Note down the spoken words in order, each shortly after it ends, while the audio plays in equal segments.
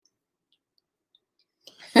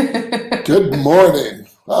Good morning.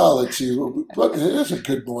 Well, let's see. It is a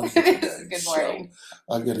good morning It today. is. Good morning.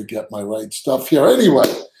 So I'm going to get my right stuff here. Anyway,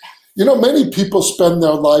 many people spend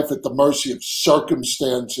their life at the mercy of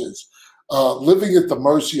circumstances, living at the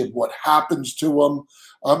mercy of what happens to them,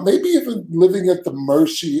 maybe even living at the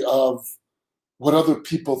mercy of what other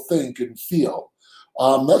people think and feel.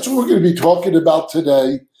 That's what we're going to be talking about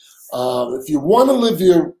today. If you want to live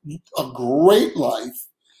a great life,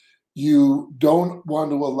 you don't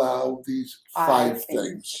want to allow these five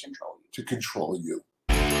things to control you.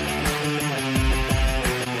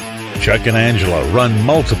 Chuck and Angela run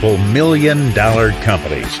multiple million-dollar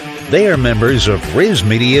companies. They are members of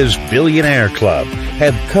RISmedia's Billionaire Club,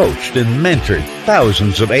 have coached and mentored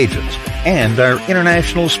thousands of agents, and are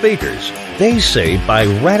international speakers. They say by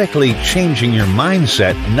radically changing your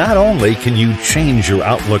mindset, not only can you change your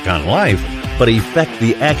outlook on life, but affect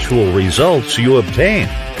the actual results you obtain.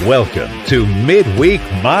 Welcome to Midweek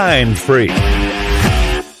Mind Freak.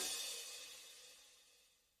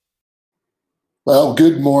 Well,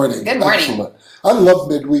 good morning. Good morning. Excellent. I love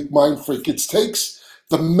Midweek Mind Freak. It takes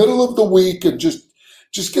the middle of the week and just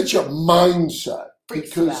gets your mindset.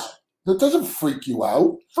 Freaks you out. It doesn't freak you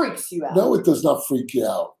out. Freaks you out. No, it does not freak you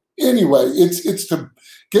out. Anyway, it's to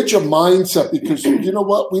get your mindset, because you know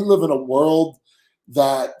what? We live in a world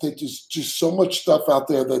that there's just so much stuff out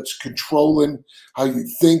there that's controlling how you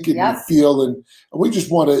think and you feel, and we just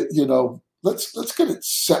want to, let's get it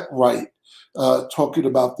set right. Talking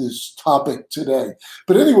about this topic today.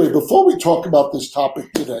 But anyway, before we talk about this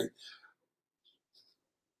topic today,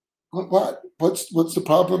 what's the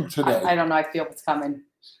problem today? I don't know. I feel what's coming.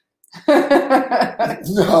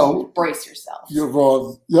 No. Brace yourself. You're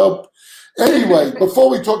wrong. Yep. Anyway, before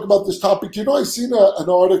we talk about this topic, I seen an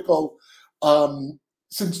article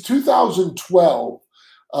since 2012.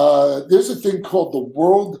 There's a thing called the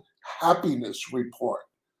World Happiness Report.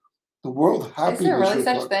 The World Happiness Report. Is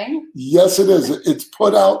there really such thing? Yes, it is. It's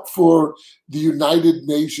put out for the United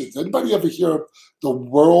Nations. Anybody ever hear of the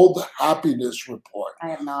World Happiness Report? I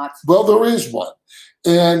have not. Well, there is one.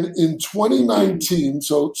 And in 2019,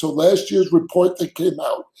 so last year's report that came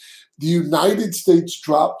out, the United States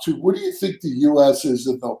dropped to, what do you think the U.S. is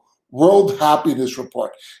in the World Happiness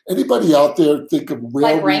Report? Anybody out there think of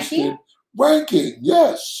where like ranking? Ranking,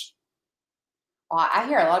 yes. Well, I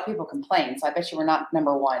hear a lot of people complain, so I bet you we're not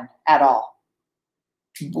number one at all.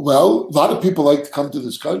 Well, a lot of people like to come to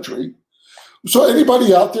this country. So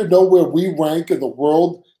anybody out there know where we rank in the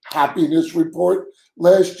World Happiness Report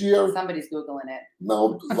last year? Somebody's Googling it.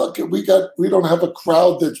 No, look, we don't have a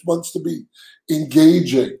crowd that wants to be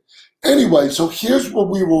engaging. Anyway, so here's where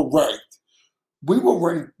we were ranked. We were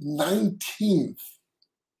ranked 19th.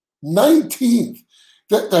 19th.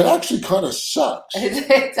 That actually kind of sucks.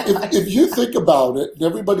 If you think about it, and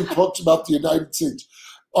everybody talks about the United States,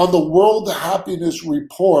 on the World Happiness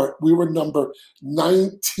Report, we were number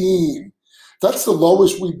 19. That's the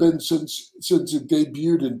lowest we've been since it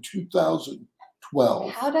debuted in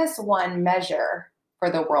 2012. How does one measure for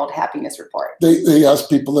the World Happiness Report? They ask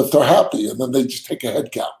people if they're happy, and then they just take a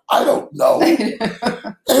head count. I don't know.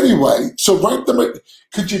 Anyway, so rank them.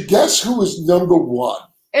 Could you guess who was number one?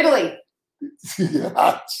 Italy.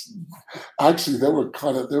 Yeah, actually, they were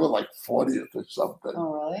like 40th or something.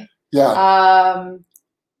 Oh, really? Yeah.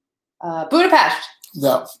 Budapest.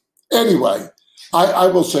 No. Anyway, I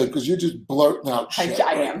will say, because you're just blurting out shit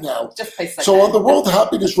I am. now. Just place like so that. On the World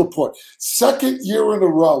Happiness Report, second year in a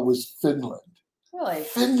row was Finland. Really?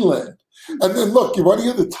 Finland. And then look, you want to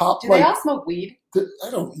hear the top? Do they all smoke weed? I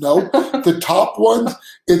don't know. The top ones,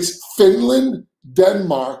 it's Finland,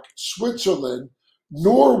 Denmark, Switzerland,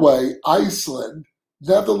 Norway, Iceland,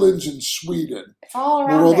 Netherlands, and Sweden. It's all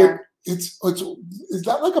around there. Is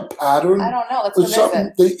that like a pattern? I don't know. Let's go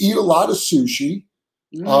visit. They eat a lot of sushi,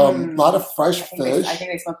 a lot of fresh fish. I think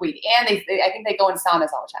they smoke weed, and I think they go in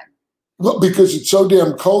saunas all the time. Well, because it's so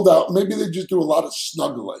damn cold out, maybe they just do a lot of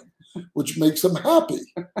snuggling, which makes them happy.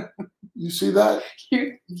 You see that?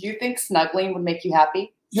 You think snuggling would make you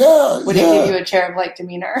happy? Yeah. Would it give you a cherub-like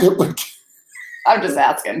demeanor? It would. I'm just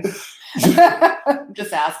asking. I'm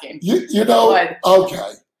just asking.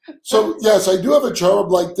 Okay. So, yes, I do have a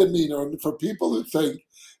cherub-like demeanor. And for people who think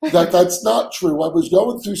that that's not true, I was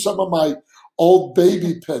going through some of my old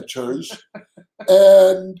baby pictures,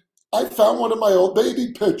 and I found one of my old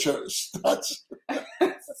baby pictures. That's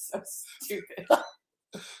so stupid.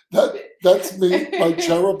 That's me, my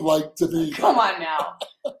cherub-like demeanor. Come on now.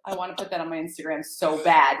 I want to put that on my Instagram so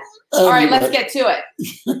bad. Anyway. All right, let's get to it.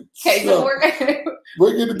 Okay, so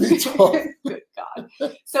we're going to be talking. Good God.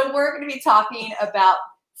 So we're going to be talking about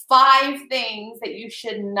 5 things that you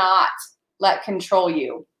should not let control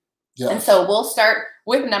you. Yes. And so we'll start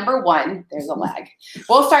with number 1. There's a lag.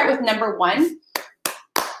 We'll start with number 1.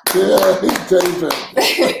 Yeah, David.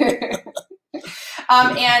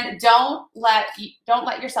 And don't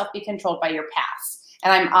let yourself be controlled by your past.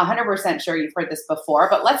 And I'm 100% sure you've heard this before,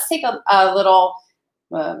 but let's take a little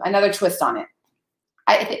another twist on it.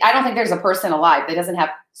 I don't think there's a person alive that doesn't have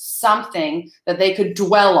something that they could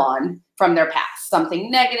dwell on from their past,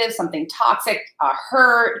 something negative, something toxic, a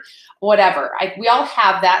hurt, whatever. We all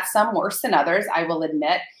have that, some worse than others, I will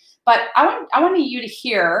admit. But I want you to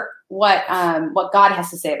hear what God has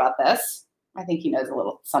to say about this. I think he knows a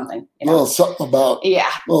little something. A little something about. Yeah.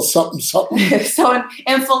 A little something. So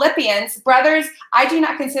in Philippians, brothers, I do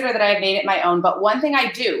not consider that I have made it my own, but one thing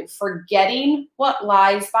I do, forgetting what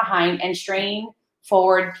lies behind and straining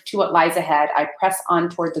forward to what lies ahead, I press on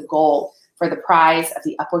toward the goal for the prize of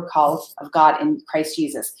the upward call of God in Christ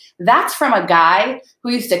Jesus. That's from a guy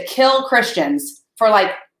who used to kill Christians for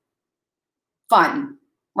like fun,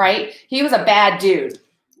 right? He was a bad dude.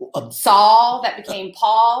 Saul that became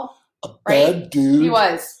Paul. Bad dude. He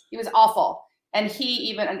was awful. And he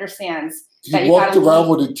even understands that he walked around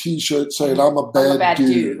with a t-shirt saying, I'm a bad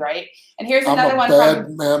dude. Right? And here's another one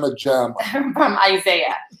from Mamma Jamma. From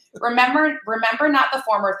Isaiah. Remember not the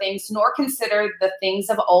former things, nor consider the things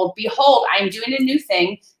of old. Behold, I am doing a new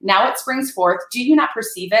thing. Now it springs forth. Do you not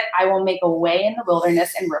perceive it? I will make a way in the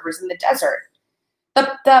wilderness and rivers in the desert.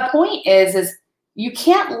 The point is you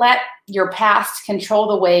can't let your past control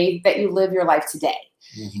the way that you live your life today.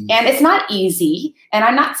 Mm-hmm. And it's not easy. And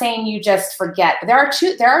I'm not saying you just forget. There are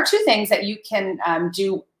two things that you can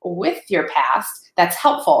do with your past that's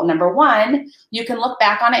helpful. Number 1, you can look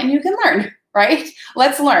back on it and you can learn, right?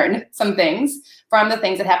 Let's learn some things from the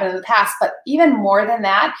things that happened in the past. But even more than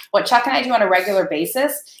that, what Chuck and I do on a regular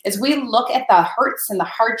basis is we look at the hurts and the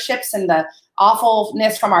hardships and the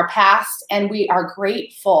awfulness from our past, and we are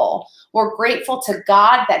grateful. We're grateful to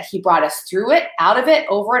God that he brought us through it, out of it,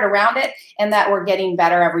 over it, around it, and that we're getting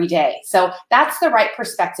better every day. So that's the right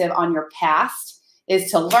perspective on your past,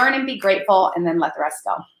 is to learn and be grateful and then let the rest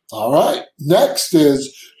go. All right. Next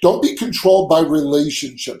is don't be controlled by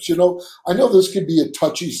relationships. You know, I know this can be a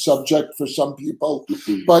touchy subject for some people,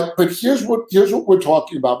 but here's what we're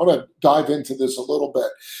talking about. I'm going to dive into this a little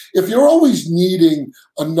bit. If you're always needing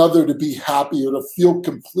another to be happy or to feel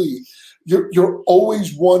complete, you're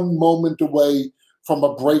always one moment away from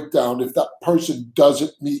a breakdown if that person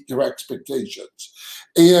doesn't meet your expectations.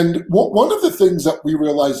 And one of the things that we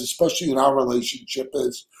realize, especially in our relationship,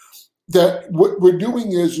 is that what we're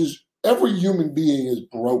doing is every human being is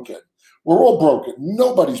broken. We're all broken.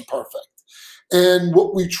 Nobody's perfect. And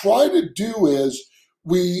what we try to do is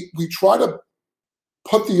we try to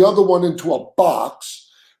put the other one into a box,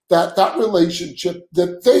 that relationship,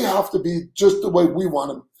 that they have to be just the way we want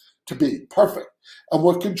them to be, perfect. And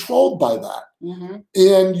we're controlled by that. Mm-hmm.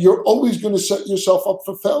 And you're always going to set yourself up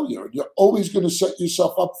for failure. You're always going to set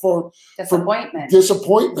yourself up for disappointment,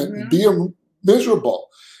 mm-hmm. being miserable.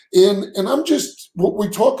 And I'm just, what we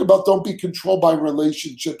talk about, don't be controlled by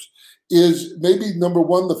relationships, is maybe number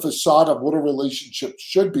 1, the facade of what a relationship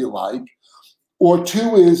should be like, or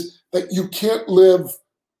 2 is that you can't live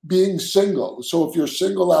being single. So if you're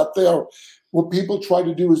single out there, what people try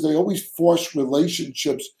to do is they always force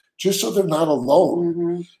relationships just so they're not alone.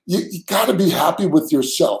 Mm-hmm. You got to be happy with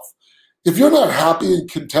yourself. If you're not happy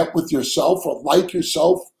and content with yourself or like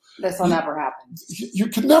yourself, this will never happen. You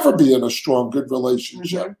can never be in a strong, good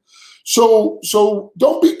relationship. Mm-hmm. So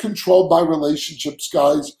don't be controlled by relationships,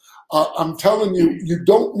 guys. I'm telling you, you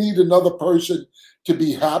don't need another person to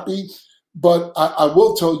be happy. But I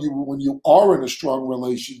will tell you, when you are in a strong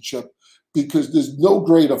relationship, because there's no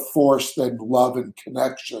greater force than love and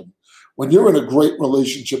connection. When you're in a great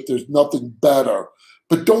relationship, there's nothing better.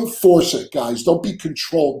 But don't force it, guys. Don't be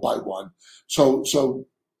controlled by one. So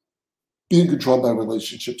being controlled by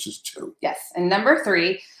relationships is 2. Yes. And number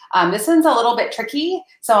 3, this one's a little bit tricky,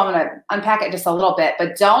 so I'm going to unpack it just a little bit,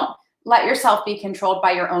 but don't let yourself be controlled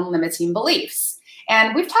by your own limiting beliefs.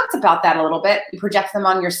 And we've talked about that a little bit. You project them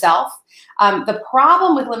on yourself. The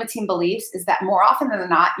problem with limiting beliefs is that more often than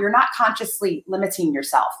not, you're not consciously limiting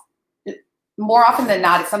yourself. More often than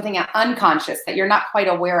not, it's something unconscious that you're not quite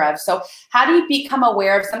aware of. So how do you become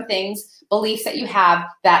aware of some things, beliefs that you have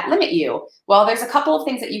that limit you? Well, there's a couple of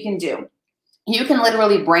things that you can do. You can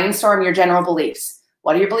literally brainstorm your general beliefs.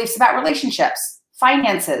 What are your beliefs about relationships,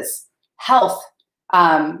 finances, health,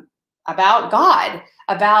 about God,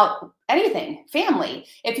 about anything, family?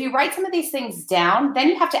 If you write some of these things down, then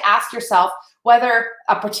you have to ask yourself whether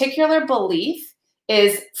a particular belief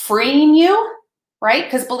is freeing you, right?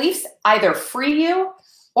 Because beliefs either free you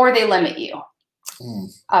or they limit you.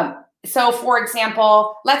 So for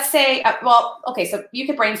example, let's say, so you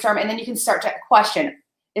could brainstorm and then you can start to question,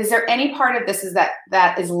 is there any part of this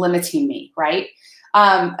that is limiting me, right?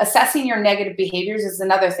 Assessing your negative behaviors is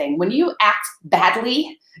another thing. When you act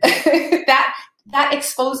badly, that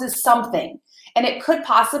exposes something. And it could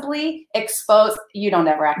possibly expose, you don't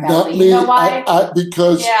ever act badly. Not me, you know why?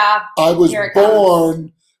 because I was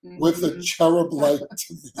born with a cherub-like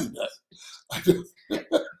demeanor.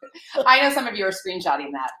 I know some of you are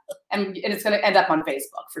screenshotting that, and it's going to end up on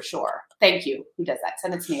Facebook for sure. Thank you. Who does that?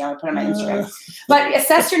 Send it to me. I'll put it on my Instagram. But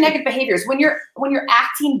assess your negative behaviors. When you're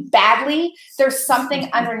acting badly, there's something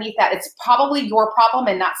underneath that. It's probably your problem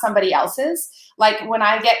and not somebody else's. Like when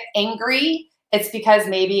I get angry, it's because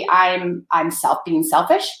maybe I'm being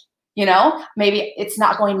selfish. You know, maybe it's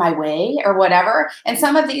not going my way or whatever. And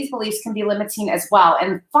some of these beliefs can be limiting as well.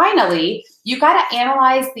 And finally, you got to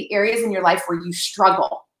analyze the areas in your life where you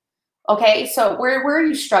struggle. Okay, so where are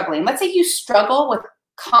you struggling? Let's say you struggle with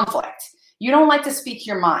conflict. You don't like to speak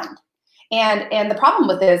your mind. And the problem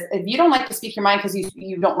with this, if you don't like to speak your mind because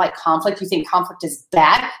you don't like conflict, you think conflict is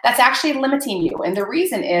bad, that's actually limiting you. And the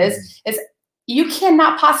reason is you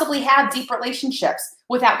cannot possibly have deep relationships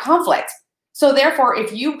without conflict. So therefore,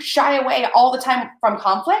 if you shy away all the time from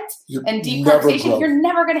conflict and deep conversation, you're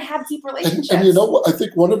never going to have deep relationships. And you know what? I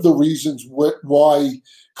think one of the reasons why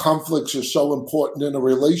conflicts are so important in a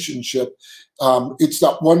relationship, it's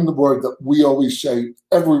that one word that we always say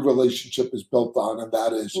every relationship is built on, and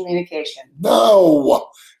that is communication. No.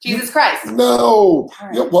 Jesus Christ. No.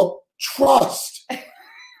 Right. Yeah, well, trust. It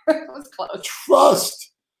was close. Trust.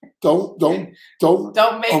 Don't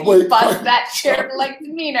make me bust that cherub-like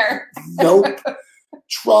demeanor. Nope.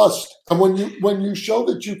 Trust. And when you show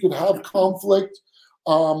that you can have conflict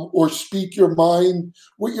or speak your mind,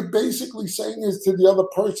 what you're basically saying is to the other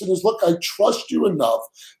person is, look, I trust you enough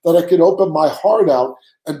that I can open my heart out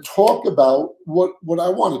and talk about what I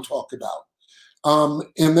want to talk about.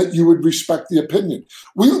 And that you would respect the opinion.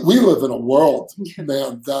 We live in a world,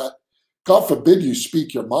 man, that God forbid you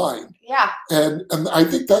speak your mind. Yeah. And I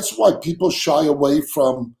think that's why people shy away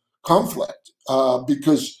from conflict,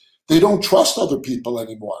 because they don't trust other people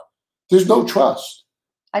anymore. There's no trust.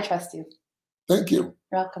 I trust you. Thank you. You're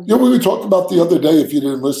welcome. You know, we were talking about the other day, if you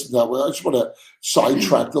didn't listen to that, I just want to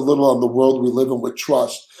sidetrack a little on the world we live in with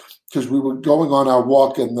trust, because we were going on our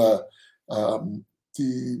walk and the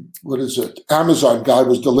Amazon guy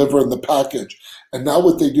was delivering the package. And now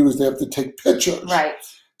what they do is they have to take pictures. Right.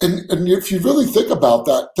 And if you really think about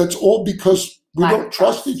that, that's all because we don't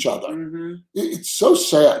trust each other. Mm-hmm. It's so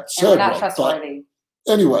sad. And we're not trustworthy.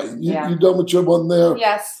 Anyway, you done with your one there?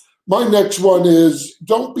 Yes. My next one is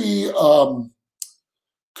don't be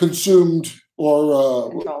consumed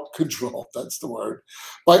or controlled, that's the word,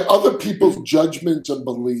 by other people's judgments and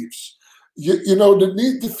beliefs. You know, the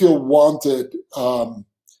need to feel wanted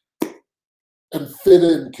and fit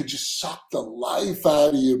in could just suck the life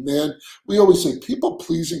out of you, man. We always say people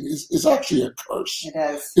pleasing is actually a curse. It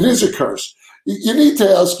is. It is a curse. You need to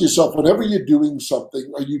ask yourself, whenever you're doing something,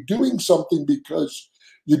 are you doing something because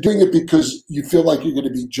you're doing it because you feel like you're going to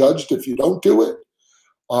be judged if you don't do it?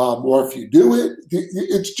 Or if you do it,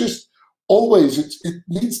 it's just always, it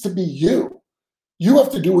needs to be you. You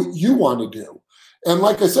have to do what you want to do. And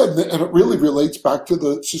like I said, and it really relates back to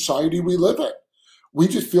the society we live in. We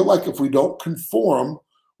just feel like if we don't conform,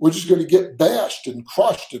 we're just going to get bashed and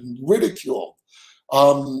crushed and ridiculed.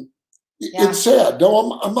 It's sad.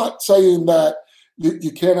 No, I'm not saying that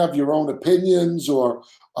you can't have your own opinions or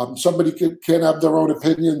somebody can't have their own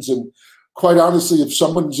opinions. And quite honestly, if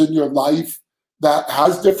someone's in your life that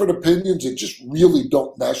has different opinions that just really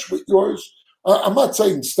don't mesh with yours, I'm not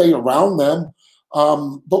saying stay around them.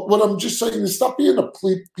 But what I'm just saying is stop being a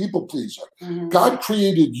people pleaser. Mm-hmm. God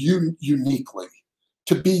created you uniquely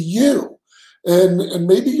to be you. And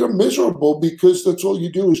maybe you're miserable because that's all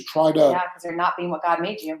you do is try to... Yeah, because you're not being what God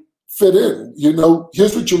made you. Fit in. You know,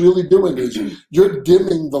 here's what you're really doing is you're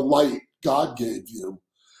dimming the light God gave you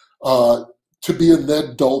to be in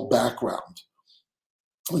that dull background.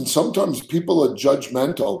 And sometimes people are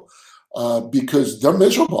judgmental because they're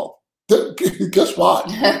miserable. Guess what?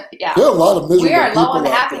 Yeah. There are a lot of miserable people. We are low on the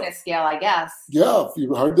happiness there. Scale, I guess. Yeah, if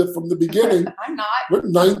you heard it from the beginning. I'm not. We're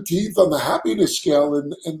 19th on the happiness scale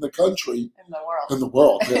in the country. In the world. In the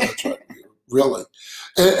world, yeah, that's right. Really.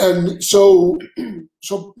 And so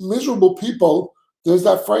miserable people, there's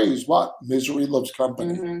that phrase, what? Misery loves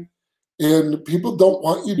company. Mm-hmm. And people don't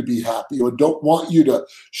want you to be happy or don't want you to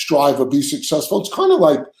strive or be successful. It's kind of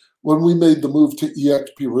like when we made the move to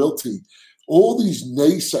eXp Realty. All these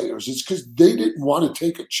naysayers, it's because they didn't want to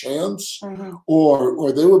take a chance, mm-hmm.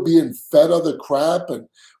 or they were being fed other crap. And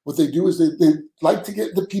what they do is they like to get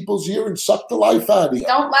into people's ear and suck the life out of you.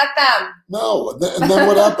 Don't let them. No, and then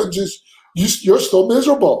what happens is you're still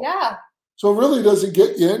miserable. Yeah. So it really doesn't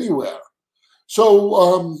get you anywhere.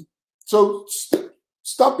 So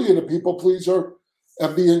stop being a people pleaser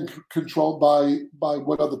and being controlled by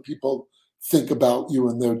what other people think about you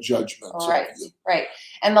and their judgments. Right, right.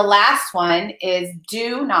 And the last one is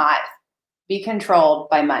do not be controlled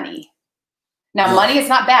by money. Now, money is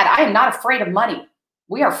not bad. I am not afraid of money.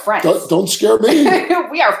 We are friends. Don't scare me.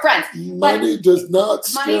 We are friends. Money does not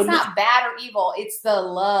scare me. Money's not bad or evil. It's the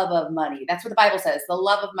love of money. That's what the Bible says. The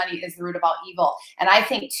love of money is the root of all evil. And I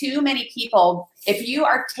think too many people, if you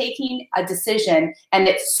are taking a decision and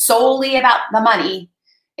it's solely about the money,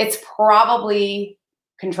 it's probably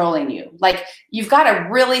controlling you. Like, you've got to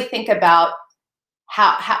really think about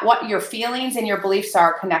how what your feelings and your beliefs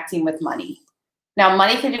are connecting with money. Now,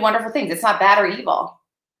 money can do wonderful things. It's not bad or evil,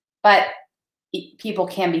 but people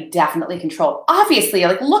can be definitely controlled. Obviously,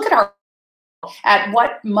 like, look at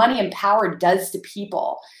what money and power does to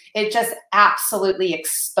people. It just absolutely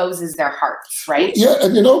exposes their hearts, right? Yeah,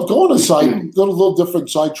 and going aside, a little different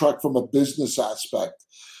sidetrack from a business aspect.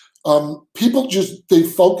 People they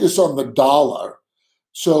focus on the dollar.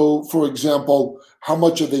 So, for example, how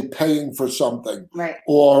much are they paying for something? Right.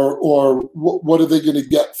 Or what are they going to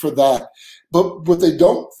get for that? But what they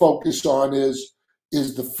don't focus on is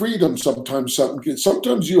the freedom sometimes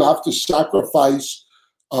you have to sacrifice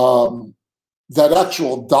that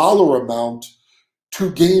actual dollar amount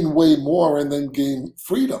to gain way more and then gain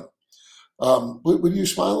freedom. What are you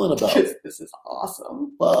smiling about? This is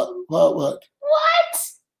awesome. What? What?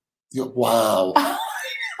 Wow.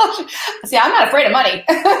 See, I'm not afraid of money.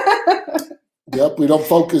 Yep, we don't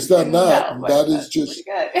focus on that. No, that is just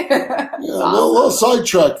good. Yeah, awesome. a little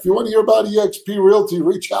sidetrack. If you want to hear about eXp Realty,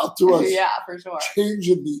 reach out to us. Yeah, for sure.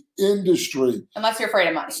 Changing the industry. Unless you're afraid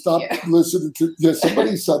of money. Stop listening to. Yeah,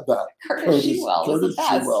 somebody said that. Curtis Shewell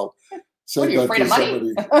said that to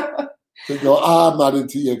somebody. They go, I'm not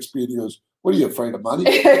into eXp. And he goes, what are you, afraid of money?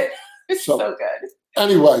 It's so good.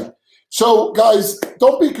 Anyway, so guys,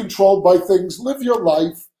 don't be controlled by things. Live your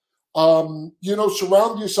life.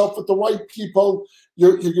 Surround yourself with the right people.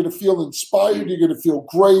 You're going to feel inspired. You're going to feel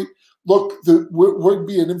great. Look, we're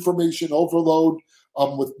being information overload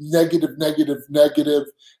with negative,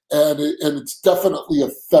 and it's definitely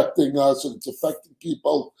affecting us, and it's affecting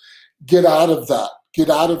people. Get out of that. Get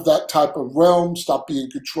out of that type of realm. Stop being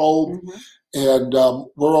controlled. And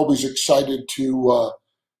we're always excited to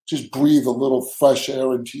just breathe a little fresh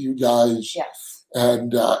air into you guys. Yes.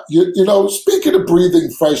 And, speaking of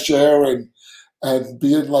breathing fresh air and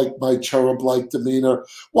being like my cherub-like demeanor,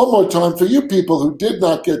 one more time for you people who did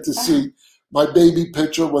not get to see my baby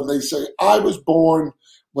picture when they say I was born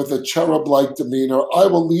with a cherub-like demeanor, I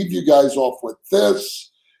will leave you guys off with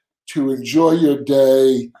this to enjoy your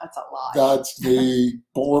day. That's a lot. That's me,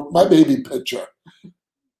 born, my baby picture.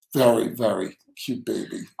 Very, very cute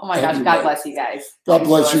baby. Oh my gosh, God bless you guys. God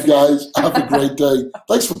bless you guys. Have a great day.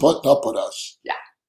 Thanks for putting up with us. Yeah.